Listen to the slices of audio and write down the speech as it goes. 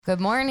Good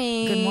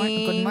morning.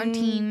 Good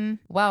morning.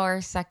 Wow,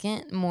 our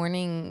second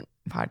morning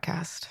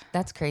Podcast.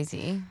 That's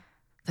crazy.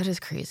 That is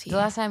crazy. The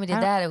last time we did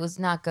that, it was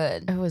not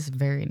good. It was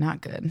very not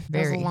good.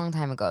 That was a long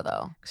time ago,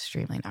 though.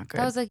 Extremely not good.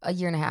 That was like a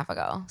year and a half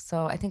ago.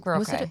 So I think we're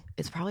okay.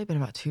 It's probably been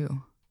about 2.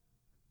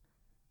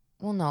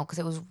 Well, no, because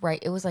it was right.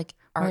 It was like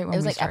Right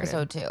when we started.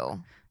 episode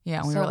 2.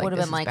 Yeah, we so were it would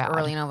have been like bad.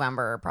 early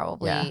November,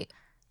 probably. Yeah.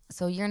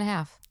 So a year and a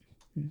half.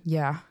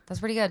 Yeah. That's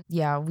pretty good.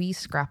 Yeah, we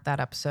scrapped that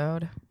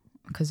episode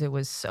because it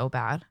was so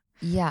bad.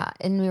 Yeah,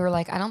 and we were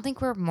like, I don't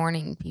think we're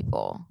morning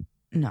people.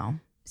 No.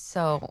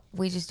 So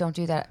we just don't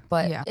do that.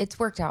 But Yeah. it's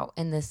worked out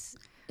in this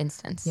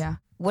instance. Yeah.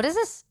 What is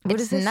this?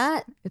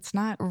 It's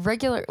not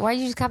regular. Why are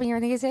you just copying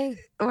everything I say?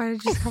 Why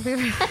did you just copy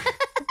it?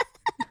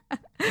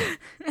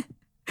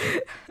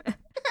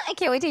 I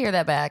can't wait to hear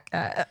that back.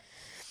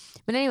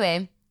 But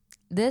anyway,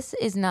 this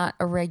is not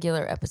a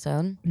regular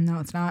episode. No,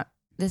 it's not.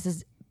 This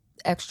is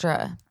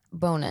extra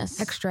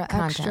bonus. Extra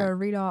content.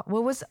 read off.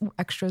 What was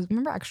extras?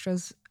 Remember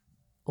Extra's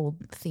old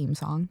theme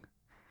song?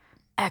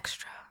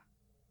 Extra.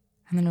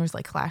 And then it was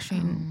like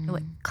flashing,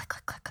 like click,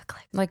 click, click, click,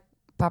 click. Like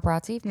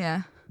paparazzi?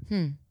 Yeah.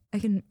 I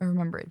can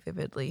remember it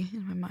vividly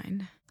in my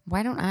mind.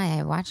 Why don't I?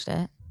 I watched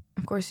it.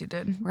 Of course you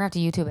did. We're going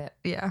to have to YouTube it.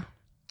 Yeah.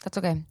 That's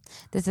okay.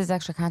 This is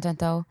extra content,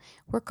 though.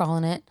 We're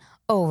calling it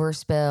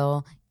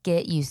Overspill.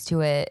 Get used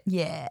to it.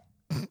 Yeah.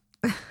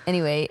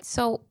 Anyway,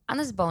 so on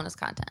this bonus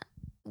content,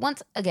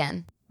 once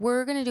again,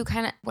 we're going to do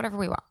kind of whatever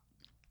we want.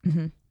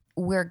 Mm-hmm.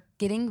 We're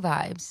getting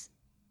vibes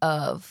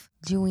of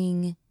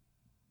doing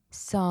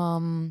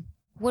some,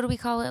 what do we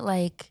call it?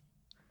 Like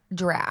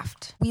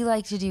draft. We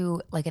like to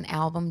do like an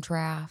album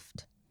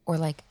draft or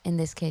like in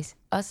this case,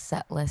 a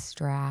set list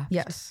draft.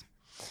 Yes.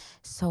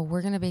 So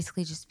we're going to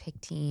basically just pick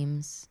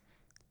teams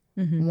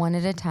Mm-hmm. one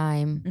at a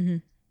time, Mm-hmm.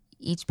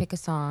 each pick a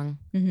song,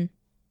 Mm-hmm.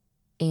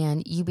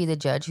 and you be the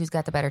judge who's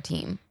got the better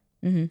team.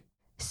 Mm-hmm.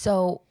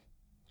 So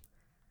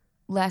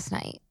last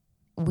night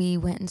we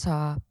went and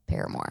saw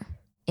Paramore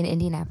in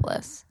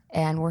Indianapolis,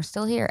 and we're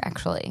still here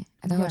actually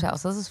at the hotel.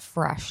 So this is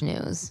fresh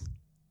news.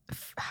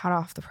 Hot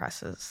off the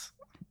presses.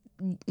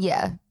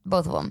 Yeah,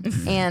 both of them.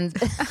 And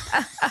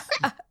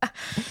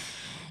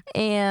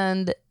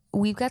and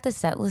we've got the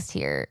set list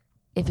here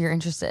if you're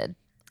interested.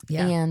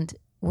 Yeah. And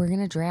we're going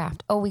to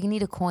draft. Oh, we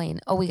need a coin.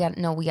 Oh, we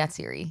got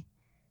Siri.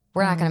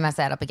 We're not going to mess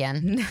that up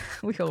again.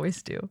 We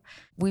always do.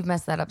 We've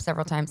messed that up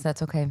several times.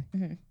 That's okay.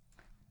 Mm-hmm.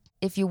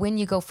 If you win,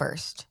 you go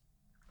first.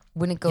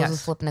 When it goes with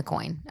flipping a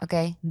coin,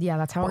 okay? Yeah,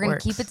 that's how We're it going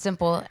works. to keep it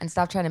simple and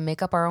stop trying to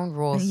make up our own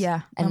rules.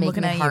 Yeah, And I'm making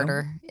looking it at you.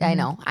 harder.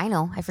 Mm-hmm. I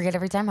know. I forget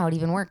every time how it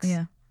even works.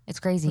 Yeah.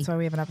 It's crazy. That's why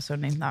we have an episode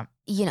named that.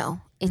 You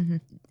know, Mm-hmm.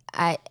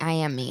 I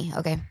am me.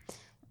 Okay.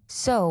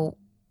 So,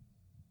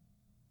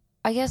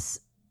 I guess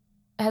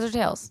heads or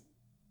tails?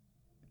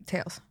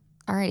 Tails.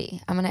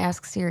 Alrighty. I'm going to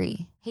ask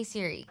Siri. Hey,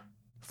 Siri,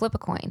 flip a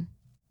coin.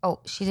 Oh,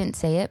 she didn't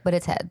say it, but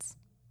it's heads.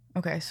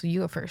 Okay, so you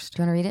go first.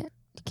 Do you want to read it?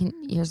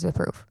 Here's the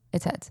proof.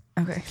 It's heads.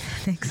 Okay,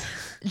 thanks.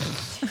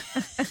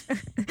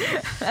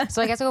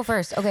 So I guess I'll go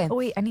first. Okay. Oh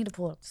wait, I need to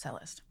pull up the set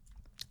list.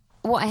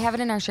 Well, I have it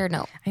in our shared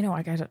note. I know.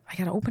 I gotta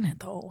open it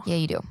though. Yeah,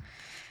 you do.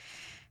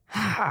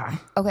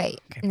 Okay.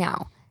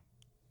 Now,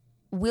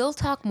 we'll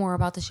talk more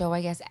about the show,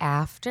 I guess,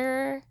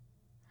 after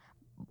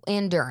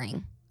and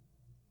during,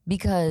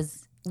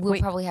 because we'll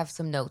probably have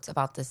some notes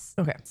about this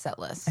set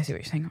list. I see what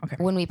you're saying. Okay.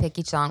 When we pick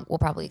each song, we'll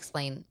probably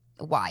explain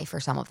why for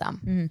some of them.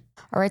 Mm-hmm.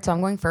 All right, so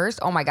I'm going first.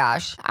 Oh my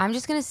gosh. I'm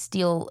just going to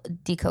steal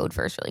Decode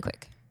first really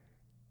quick.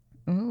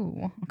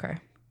 Ooh, okay.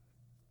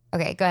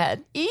 Okay, go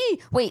ahead.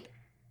 Wait.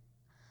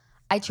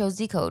 I chose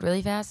Decode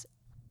really fast.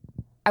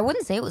 I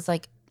wouldn't say it was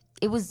like,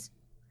 it was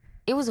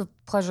a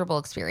pleasurable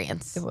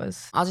experience. It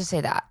was. I'll just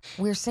say that.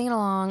 We were singing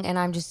along and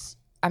I'm just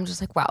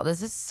like, wow,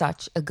 this is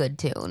such a good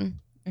tune.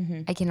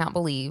 Mm-hmm. I cannot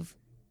believe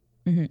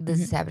Mm-hmm. this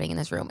is happening in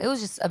this room. It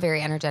was just a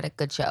very energetic,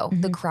 good show.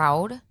 The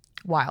crowd,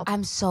 Wild.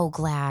 I'm so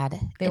glad.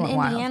 They in went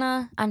wild.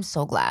 Indiana, I'm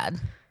so glad.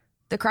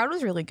 The crowd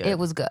was really good. It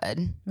was good.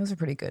 It was a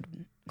pretty good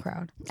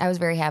crowd. I was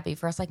very happy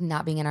for us, like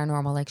not being in our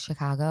normal, like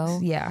Chicago.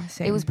 Yeah,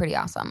 same. It was pretty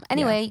awesome.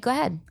 Anyway, go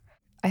ahead.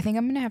 I think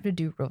I'm gonna have to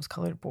do Rose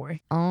Colored Boy.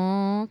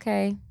 Oh,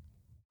 okay.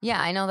 Yeah,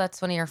 I know that's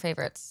one of your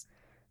favorites.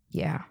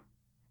 Yeah,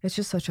 it's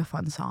just such a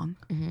fun song.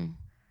 Mm-hmm.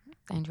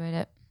 I enjoyed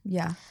it.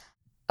 Yeah,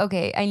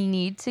 Okay, I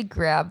need to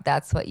grab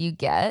That's What You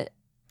Get.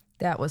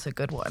 that was a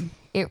good one.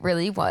 It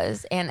really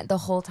was. And the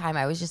whole time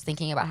I was just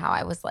thinking about how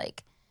I was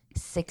like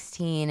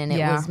 16 and it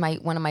was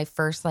one of my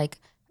first like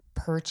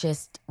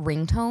purchased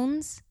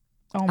ringtones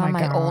Oh on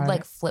my God. old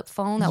like flip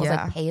phone that was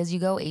Yeah. like pay as you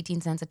go, 18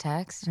 cents a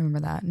text. I remember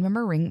that.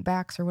 Remember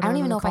ringbacks or I whatever? don't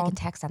even know if I called? could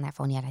text on that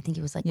phone yet. I think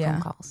it was like Yeah.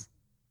 phone calls.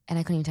 And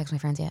I couldn't even text my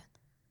friends yet.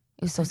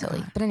 It was so silly.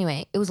 God. But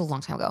anyway, it was a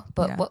long time ago.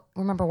 But Yeah.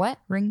 remember what?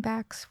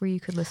 Ringbacks where you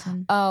could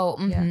listen. Oh,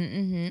 Yeah.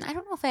 I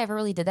don't know if I ever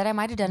really did that. I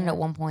might have done it at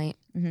one point.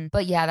 Mm-hmm.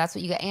 But yeah, that's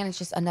what you get. And it's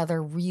just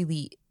another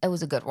it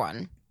was a good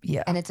one.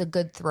 Yeah, And it's a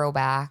good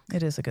throwback,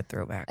 it is a good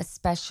throwback.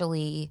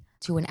 especially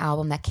to an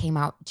album that came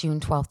out June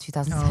 12th,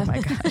 2007. Oh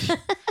my gosh.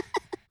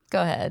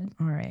 Go ahead.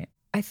 All right.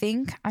 I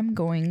think I'm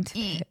going to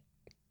Eat.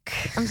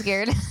 pick. I'm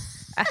scared.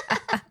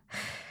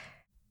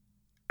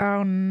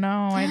 Oh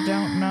no, I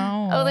don't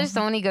know. Oh, there's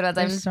so many good ones.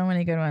 There's so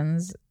many good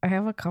ones. I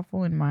have a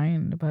couple in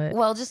mind, but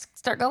Well, just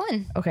start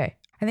going. okay.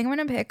 I think I'm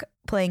gonna pick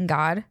 "Playing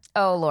God"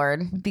 Oh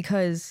Lord,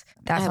 because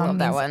that I song love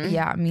that means, one.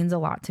 yeah, it means a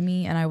lot to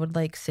me, and I would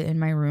like sit in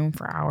my room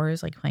for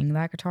hours like playing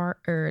that guitar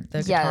or the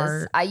yes,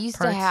 guitar. I used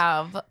to parts.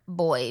 have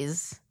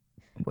boys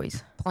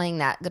Boys. playing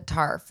that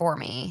guitar for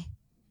me,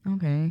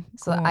 Okay,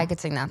 so that I could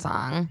sing that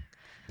song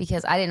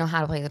because I didn't know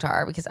how to play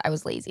guitar because I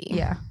was lazy.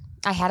 Yeah.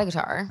 I had a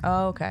guitar,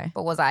 Oh, okay.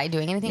 but was I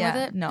doing anything with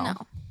it? No.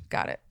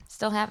 Got it.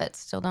 Still have it.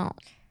 Still don't.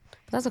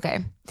 But that's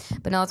okay.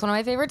 But no, it's one of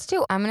my favorites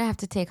too. I'm gonna have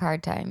to take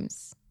Hard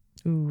Times.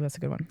 Ooh, that's a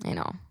good one. I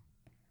know. I'm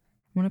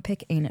gonna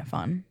pick "Ain't It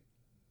Fun"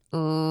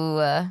 Ooh.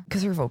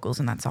 because her vocals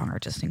in that song are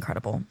just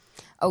incredible.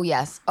 Oh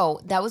yes.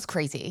 Oh, that was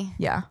crazy.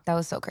 Yeah. That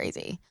was so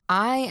crazy.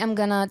 I am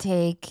gonna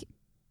take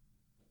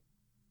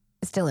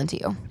Still Into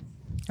You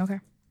Okay.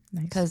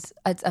 Nice. because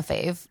it's a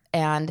fave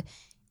and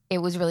it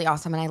was really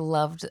awesome. And I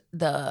loved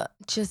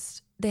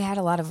they had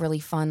a lot of really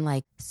fun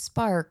like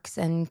sparks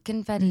and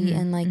confetti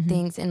and like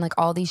things in like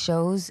all these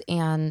shows.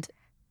 And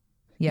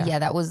yeah,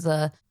 that was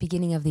the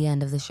beginning of the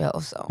end of the show.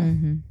 So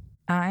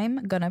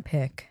I'm gonna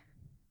pick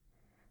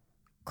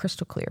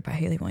 "Crystal Clear" by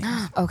Haley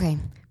Williams okay.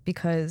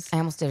 because I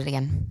almost did it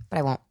again, but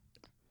I won't.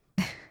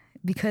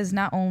 because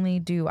not only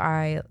do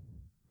I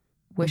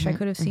wish I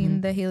could have seen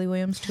the Haley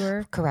Williams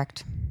tour,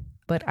 Correct.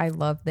 but I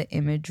love the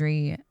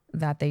imagery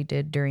that they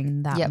did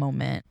during that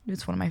moment.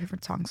 It's one of my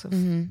favorite songs of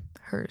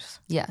hers.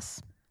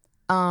 Yes.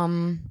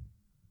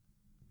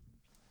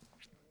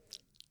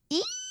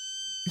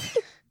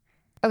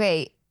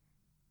 Okay.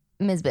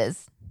 Ms.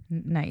 Biz.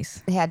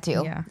 Nice. They had to.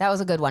 Yeah. That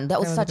was a good one. That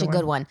was such a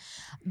good one. one.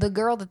 The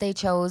girl that they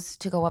chose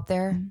to go up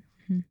there,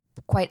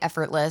 quite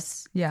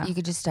effortless. Yeah. You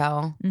could just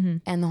tell.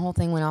 And the whole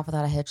thing went off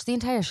without a hitch. The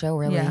entire show,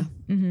 really. Yeah.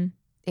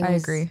 It I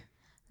was- agree.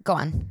 Go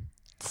on.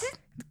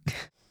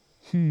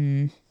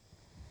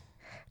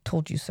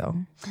 Told You So.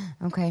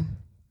 Okay.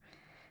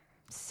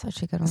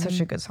 Such a good one. Such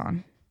a good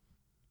song.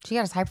 She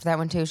got us hyped for that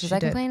one, too. She's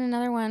like, I'm did. playing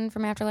another one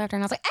from After Laughter.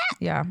 And I was like,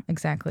 Yeah,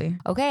 exactly.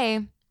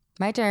 okay,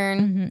 my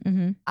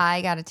turn.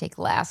 I got to take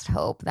Last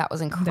Hope. That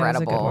was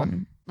incredible. good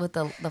one. With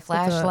the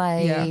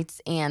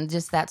flashlights and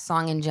just that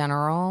song in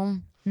general.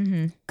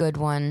 Good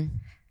one.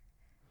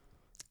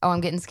 Oh,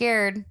 I'm getting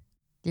scared.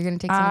 You're going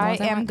to take some of the I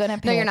ones am want? going to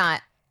pick. No, you're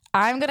not.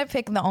 I'm going to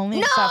pick the only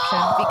exception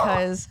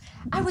because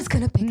I was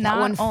going to pick that Not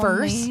one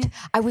first. only-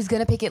 I was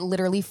going to pick it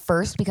literally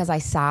first because I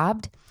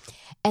sobbed.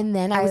 And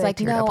then I was like,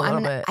 teared no, up a I'm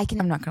little gonna, bit. I can.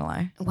 I'm not going to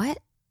lie. What?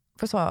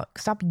 First of all,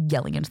 stop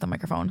yelling into the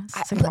microphone.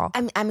 Second of all,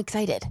 I'm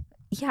excited.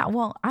 yeah,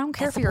 well, I don't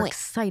care That's if the you're point.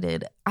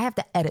 excited. I have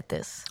to edit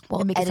this.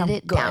 Well, and make edit sound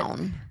it good.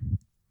 down.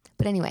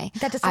 But anyway,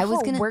 That just I how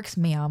was it gonna. works,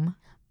 ma'am.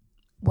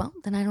 Well,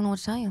 then I don't know what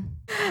to tell you.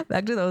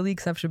 Actually, the only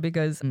exception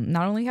because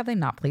not only have they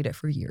not played it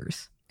for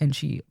years, and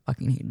she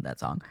fucking hated that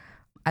song.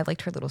 I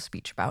liked her little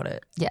speech about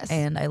it. Yes.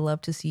 And I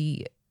love to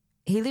see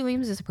Haley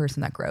Williams is a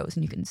person that grows,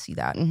 and you can see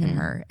that in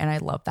her. And I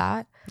love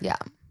that. Yeah.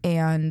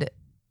 And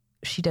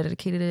she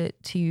dedicated it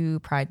to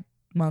Pride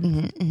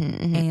Month,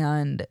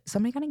 and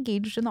somebody got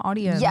engaged in the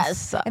audience.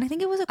 Yes. And I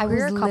think it was a I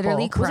queer was couple.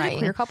 literally Was it a crying.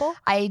 queer couple?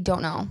 I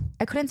don't know.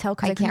 I couldn't tell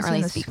because I I couldn't can't see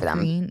really the speak for them.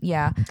 screen.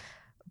 Yeah.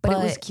 But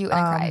it was cute and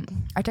I cried.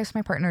 I texted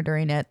my partner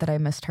during it that I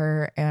missed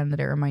her and that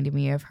it reminded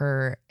me of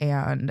her.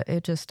 And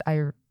it just,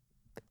 a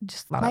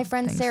lot My of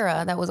friend things.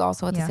 Sarah, that was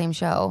also at the Yeah. same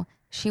show,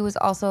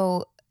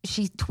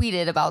 she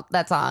tweeted about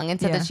that song and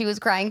said Yeah. that she was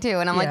crying too.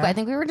 And I'm like, Yeah. but I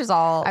think we were just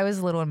all. I was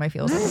a little in my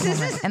feels at the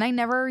moment. And I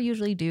never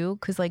usually do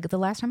because, like, the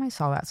last time I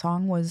saw that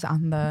song was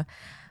on the.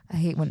 I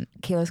hate when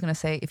Kayla's going to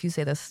say, if you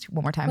say this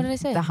one more time, What did I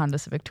say? The Honda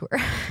Civic Tour.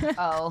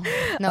 Oh,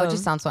 no, it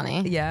just sounds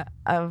funny. Yeah,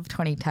 of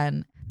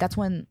 2010. That's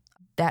when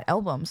that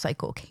album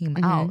cycle came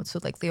out. So,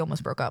 like, they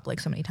almost broke up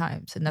like so many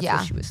times. And that's Yeah.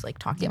 what she was like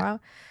talking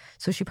about.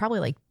 So she probably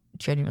like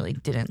genuinely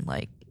didn't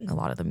like a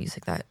lot of the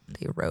music that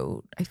they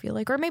wrote, I feel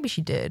like. Or maybe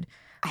she did.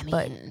 I mean,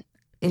 But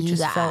it you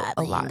just got felt a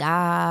Thank lot.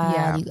 God.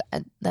 Yeah. You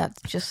got,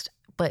 that's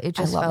But it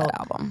I just love felt, that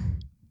album.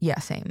 yeah,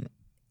 same.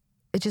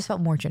 It just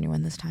felt more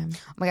genuine this time.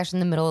 Oh my gosh, in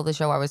the middle of the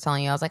show, I was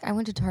telling you, I was like, I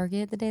went to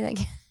Target the day that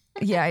came.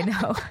 Yeah, I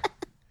know.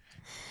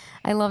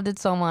 I loved it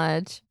so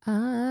much.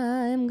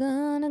 I'm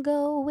gonna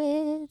go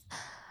with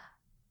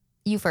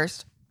you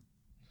first.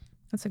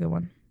 That's a good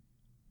one.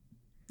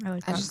 I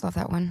like I that. just love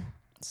that one.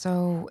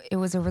 So it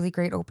was a really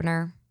great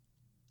opener.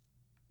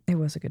 It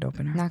was a good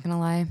opener. Not gonna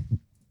lie.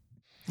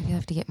 I feel I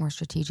have to get more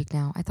strategic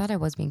now. I thought I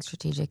was being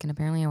strategic and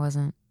apparently I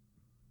wasn't.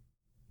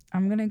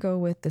 I'm going to go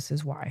with This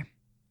Is Why.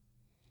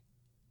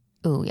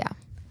 Ooh, yeah.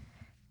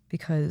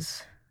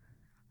 Because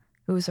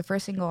it was the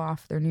first single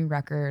off their new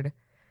record.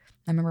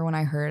 I remember when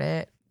I heard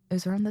it, it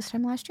was around this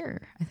time last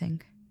year, I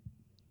think.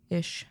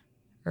 Ish.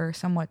 Or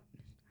somewhat.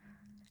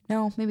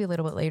 No, maybe a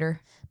little bit later.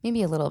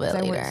 Maybe a little bit 'Cause I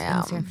later. went Yeah.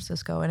 in San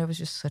Francisco and it was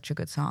just such a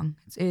good song.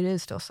 It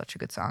is still such a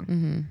good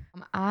song.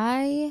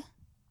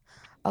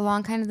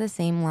 Along kind of the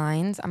same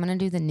lines, I'm going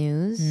to do The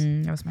News,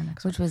 That was my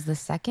next one. which was the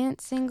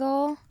second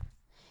single.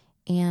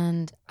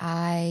 And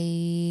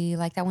I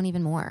like that one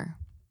even more,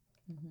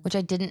 which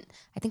I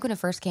think when it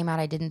first came out,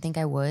 I didn't think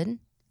I would.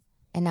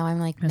 And now I'm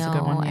like, That's a no,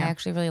 good one, I yeah.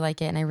 actually really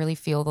like it. And I really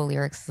feel the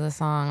lyrics of the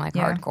song like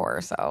Yeah.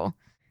 hardcore. So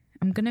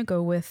I'm going to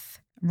go with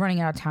Running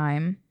Out of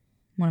Time,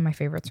 one of my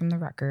favorites from the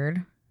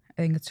record.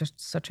 I think it's just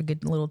such a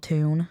good little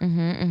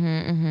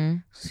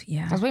tune. So,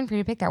 yeah. I was waiting for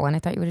you to pick that one. I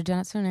thought you would have done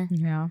it sooner.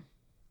 Yeah.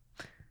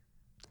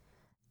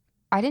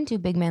 I didn't do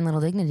Big Man Little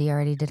Dignity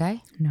already, did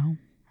I? No.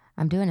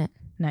 I'm doing it.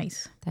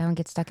 Nice. That one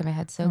gets stuck in my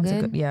head so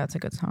That's good. Yeah, it's a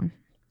good song.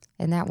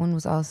 And that one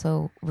was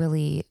also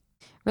really,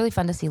 really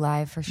fun to see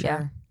live for sure.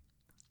 Yeah.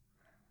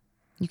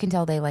 You can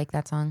tell they like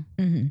that song.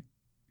 Mm-hmm.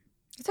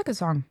 It's a good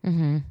song.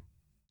 Mm-hmm.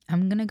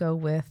 I'm going to go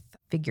with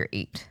Figure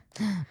 8.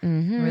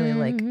 Mm-hmm. I really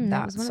like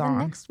that was one song. of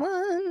the next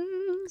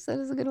ones. That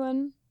is a good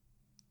one.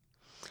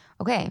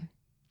 Okay.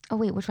 Oh,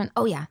 wait, which one?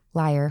 Oh, yeah.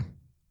 Liar.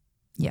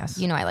 Yes.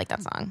 You know I like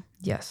that song.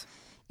 Yes.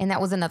 And that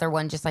was another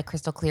one just like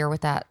crystal clear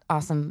with that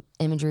awesome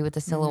imagery with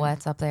the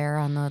silhouettes up there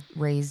on the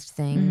raised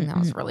thing. That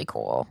was really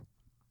cool.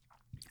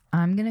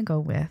 I'm going to go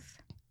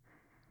with,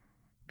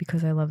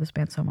 because I love this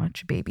band so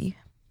much, Baby.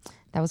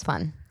 That was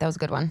fun. That was a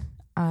good one.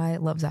 I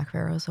love Zach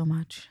Farrow so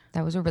much.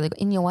 That was a really good.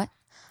 And you know what?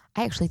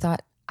 I actually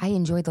thought I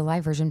enjoyed the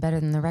live version better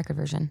than the record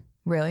version.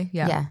 Really?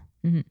 Yeah. Yeah.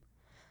 Mm-hmm.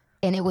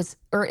 And it was,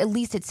 or at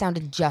least it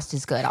sounded just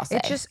as good, I'll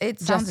say. It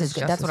sounds as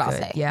good. That's what I'll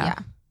say. Yeah.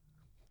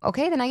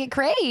 Okay, then I get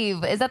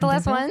Crave. Is that the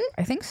last one?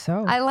 I think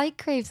so. I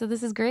like Crave, so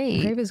this is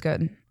great. Crave is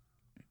good.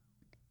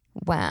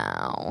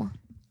 Wow.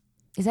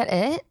 Is that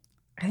it?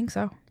 I think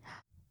so.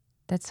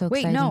 That's so Wait,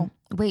 exciting. no.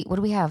 Wait, what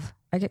do we have?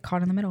 I get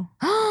Caught in the Middle,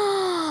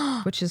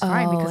 which is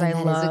fine because I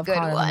that love is a good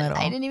Caught one. in the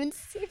Middle. I didn't even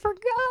see,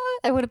 forgot.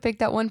 I would have picked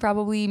that one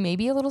probably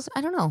maybe a little,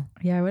 I don't know.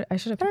 Yeah, I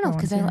should have. I don't know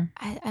because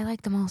I I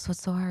like them all, so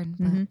it's so hard.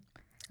 But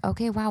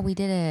okay, wow, we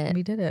did it.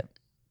 We did it.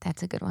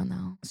 That's a good one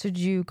though. So did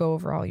you go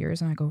over all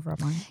yours and I go over all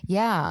mine?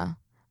 Yeah.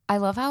 I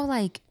love how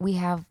like we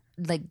have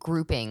like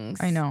groupings.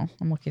 I know.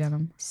 I'm looking at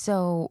them.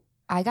 So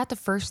I got the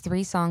first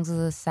 3 songs of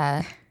the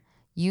set.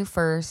 You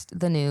first,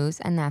 the news,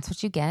 and that's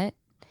what you get.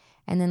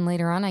 And then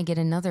later on, I get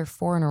another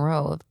 4 in a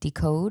row of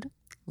Decode,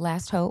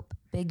 Last Hope,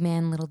 Big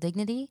Man, Little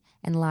Dignity,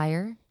 and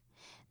Liar.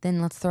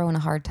 Then let's throw in a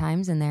Hard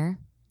Times in there.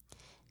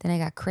 Then I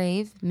got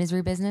Crave,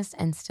 Misery Business,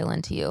 and Still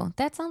Into You.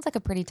 That sounds like a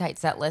pretty tight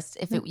set list.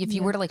 If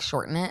you were to like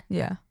shorten it,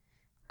 Yeah.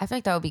 I feel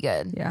like that would be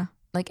good. Yeah.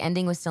 Like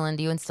ending with Still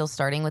Into You and still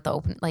starting with the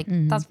open. Like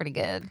that's pretty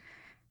good.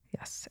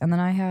 Yes. And then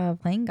I have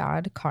Playing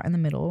God, Caught in the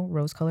Middle,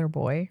 Rose Color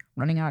Boy,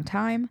 Running Out of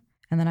Time.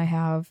 And then I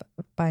have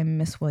by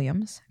Miss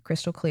Williams,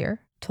 Crystal Clear,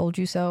 Told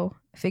You So,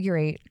 Figure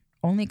 8,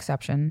 Only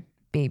Exception,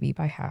 Baby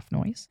by Half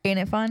Noise. Ain't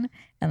It Fun?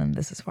 And then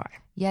This Is Why.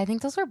 Yeah, I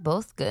think those are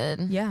both good.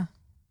 Yeah.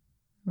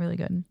 Really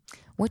good.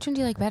 Which one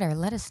do you like better?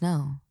 Let us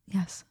know.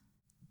 Yes.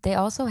 They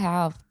also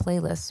have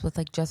playlists with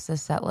like just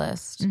this set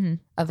list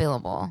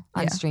available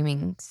on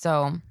streaming.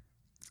 So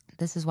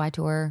This Is Why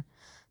Tour,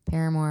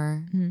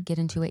 Paramore, Get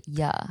Into It,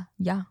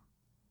 Yeah.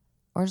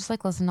 or just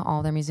like listen to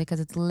all their music because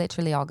it's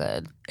literally all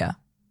good. Yeah.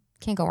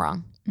 Can't go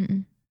wrong.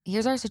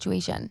 Here's our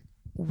situation.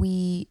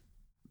 We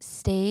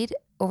stayed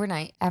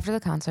overnight after the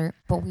concert,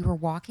 but we were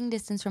walking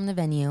distance from the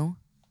venue,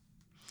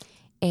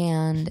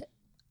 and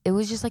it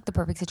was just like the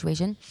perfect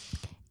situation.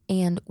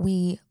 And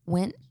we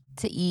went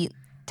to eat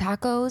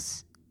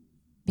tacos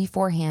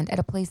beforehand at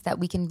a place that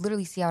we can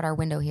literally see out our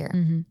window here,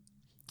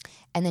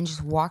 and then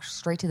just walked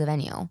straight to the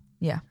venue.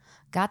 Yeah.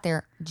 Got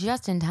there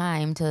just in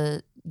time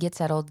to get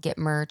settled, get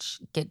merch,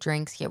 get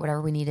drinks, get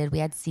whatever we needed. We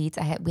had seats.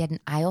 We had an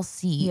aisle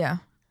seat. Yeah.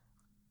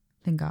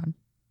 Thank God.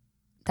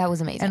 That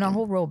was amazing. And our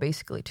whole row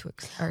basically to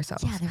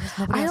ourselves. Yeah, there was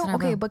nobody else in our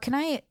row. But can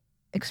I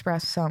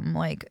express some,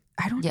 like,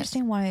 I don't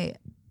understand why,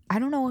 I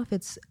don't know if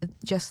it's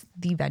just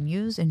the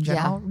venues in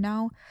general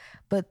now,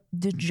 but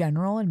the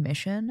general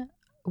admission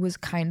was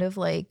kind of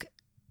like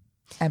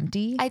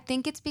empty. I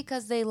think it's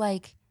because they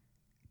like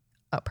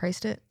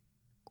Uppriced it.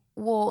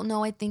 Well,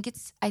 no, I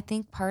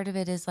think part of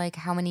it is like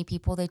how many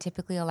people they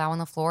typically allow on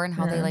the floor and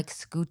how they like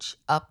scooch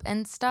up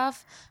and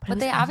stuff. But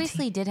they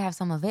obviously did have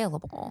some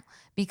available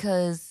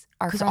because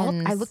our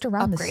friends I looked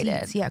around upgraded. the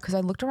seats. Yeah, because I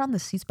looked around the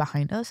seats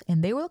behind us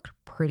and they looked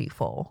pretty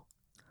full.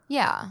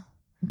 Yeah.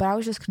 But I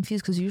was just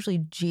confused because usually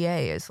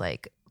GA is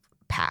like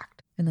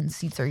packed and then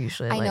seats are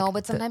usually I know,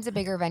 but sometimes at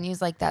bigger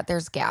venues like that,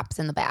 there's gaps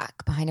in the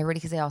back behind everybody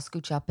because they all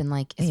scooch up and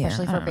like,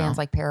 especially for bands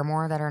like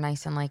Paramore that are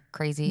nice and like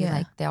crazy,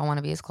 like they all want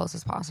to be as close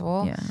as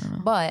possible. Yeah,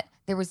 but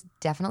there was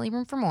definitely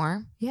room for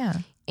more. Yeah.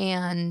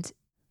 And,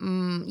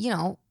 you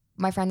know,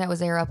 my friend that was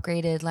there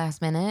upgraded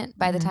last minute.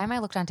 By the time I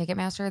looked on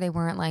Ticketmaster, they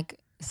weren't like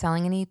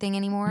selling anything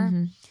anymore.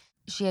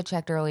 She had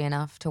checked early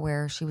enough to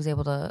where she was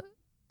able to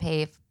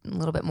pay a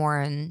little bit more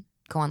and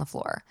go on the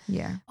floor.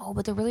 Yeah. Oh,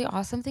 but the really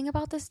awesome thing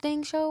about this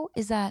dang show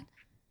is that,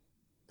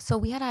 so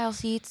we had aisle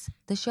seats,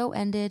 the show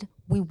ended,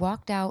 we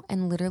walked out,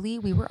 and literally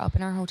we were up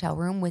in our hotel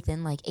room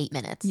within like 8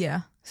 minutes.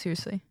 Yeah,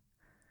 seriously.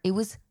 It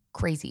was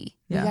crazy.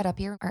 Yeah. We got up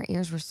here, our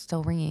ears were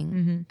still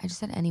ringing. I just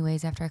said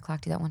anyways after I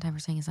clocked you that one time for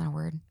saying it's not a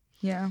word.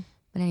 Yeah.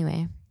 But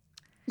anyway.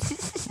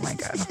 Oh my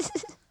God.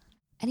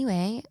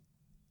 Anyway,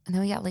 and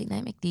then we got late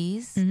night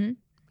McD's. Mm-hmm.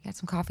 We got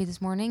some coffee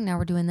this morning. Now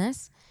we're doing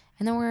this.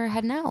 And then we're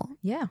heading out.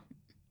 Yeah.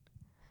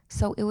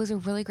 So it was a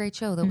really great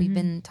show that we've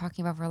been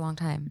talking about for a long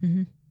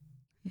time.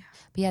 Yeah.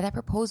 But yeah, that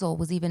proposal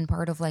was even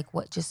part of like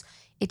what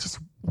it just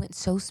went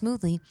so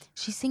smoothly.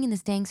 She's singing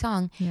this dang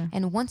song. Yeah.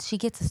 And once she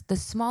gets the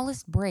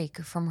smallest break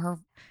from her,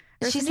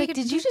 Or she's somebody like,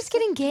 get- did you just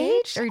get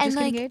engaged? Or you And just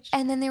get like, engaged?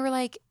 and then they were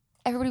like,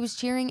 everybody was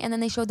cheering. And then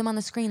they showed them on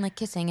the screen, like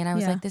kissing. And I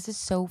was Yeah. like, this is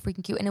so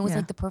freaking cute. And it was Yeah.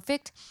 like the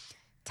perfect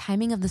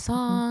timing of the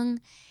song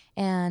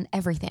and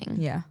everything.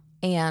 Yeah.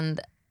 And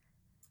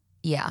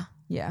yeah,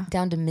 Yeah.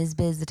 down to Ms.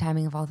 Biz, the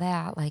timing of all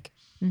that. Like,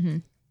 Mm-hmm.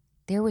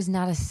 there was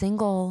not a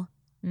single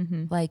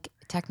Mm-hmm. like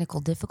technical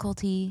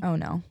difficulty. Oh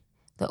no.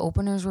 The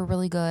openers were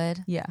really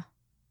good. Yeah.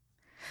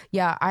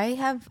 Yeah.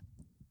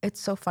 It's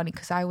so funny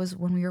because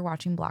when we were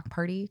watching Block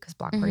Party, because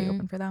Block Party Mhm.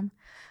 opened for them,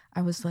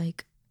 I was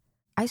like,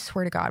 I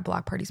swear to God,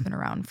 Block Party's been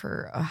around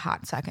for a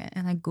hot second.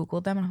 And I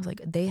Googled them and I was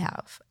like, they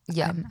have.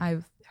 Yeah. And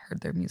I've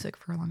heard their music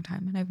for a long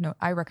time. And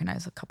I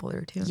recognize a couple of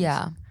their tunes.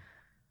 Yeah.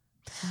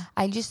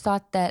 I just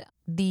thought that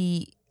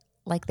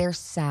their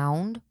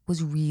sound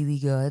was really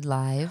good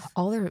live.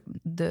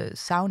 The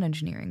sound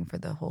engineering for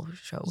the whole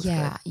show was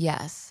Yeah. good.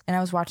 Yes. And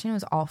I was watching, it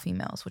was all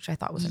females, which I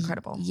thought was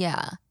incredible.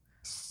 Yeah.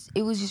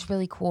 It was just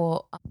really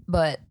cool.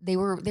 But they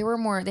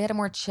had a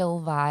more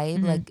chill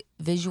vibe, like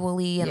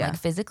visually and Yeah. like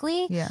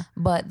physically. Yeah.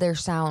 But their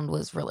sound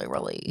was really,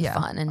 really Yeah.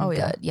 fun and Oh, good.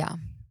 yeah. Yeah.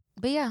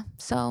 But yeah,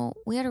 so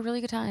we had a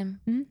really good time.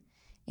 Mhm.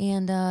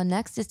 And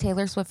next is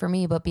Taylor Swift for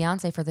me, but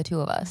Beyonce for the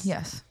two of us.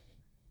 Yes.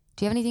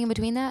 Do you have anything in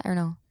between that or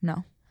no?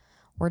 No.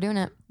 We're doing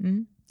it.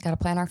 Mhm. Got to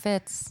plan our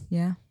fits.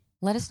 Yeah.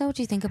 Let us know what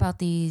you think about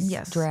these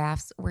Yes.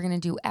 drafts. We're going to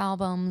do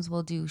albums.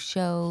 We'll do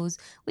shows.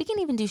 We can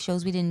even do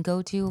shows we didn't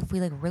go to if we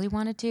like really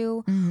wanted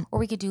to. Mhm. Or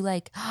we could do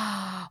like,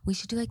 we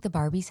should do like the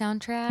Barbie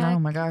soundtrack. Oh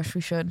my gosh,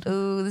 we should.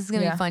 Ooh, this is going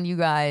to Yeah. be fun, you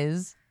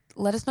guys.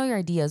 Let us know your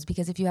ideas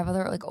because if you have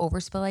other like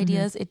overspill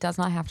ideas, it does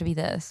not have to be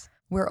this.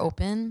 We're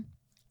open.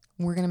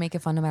 We're going to make it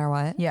fun no matter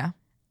what. Yeah.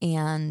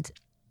 And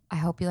I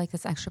hope you like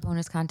this extra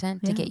bonus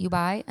content to Yeah. get you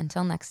by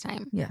until next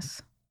time.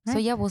 Yes. So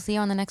yeah, we'll see you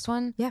on the next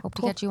one. Yeah, Hope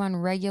cool. to catch you on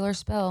regular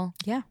spill.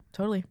 Yeah,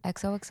 totally.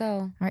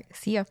 XOXO. All right.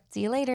 See ya. See you later.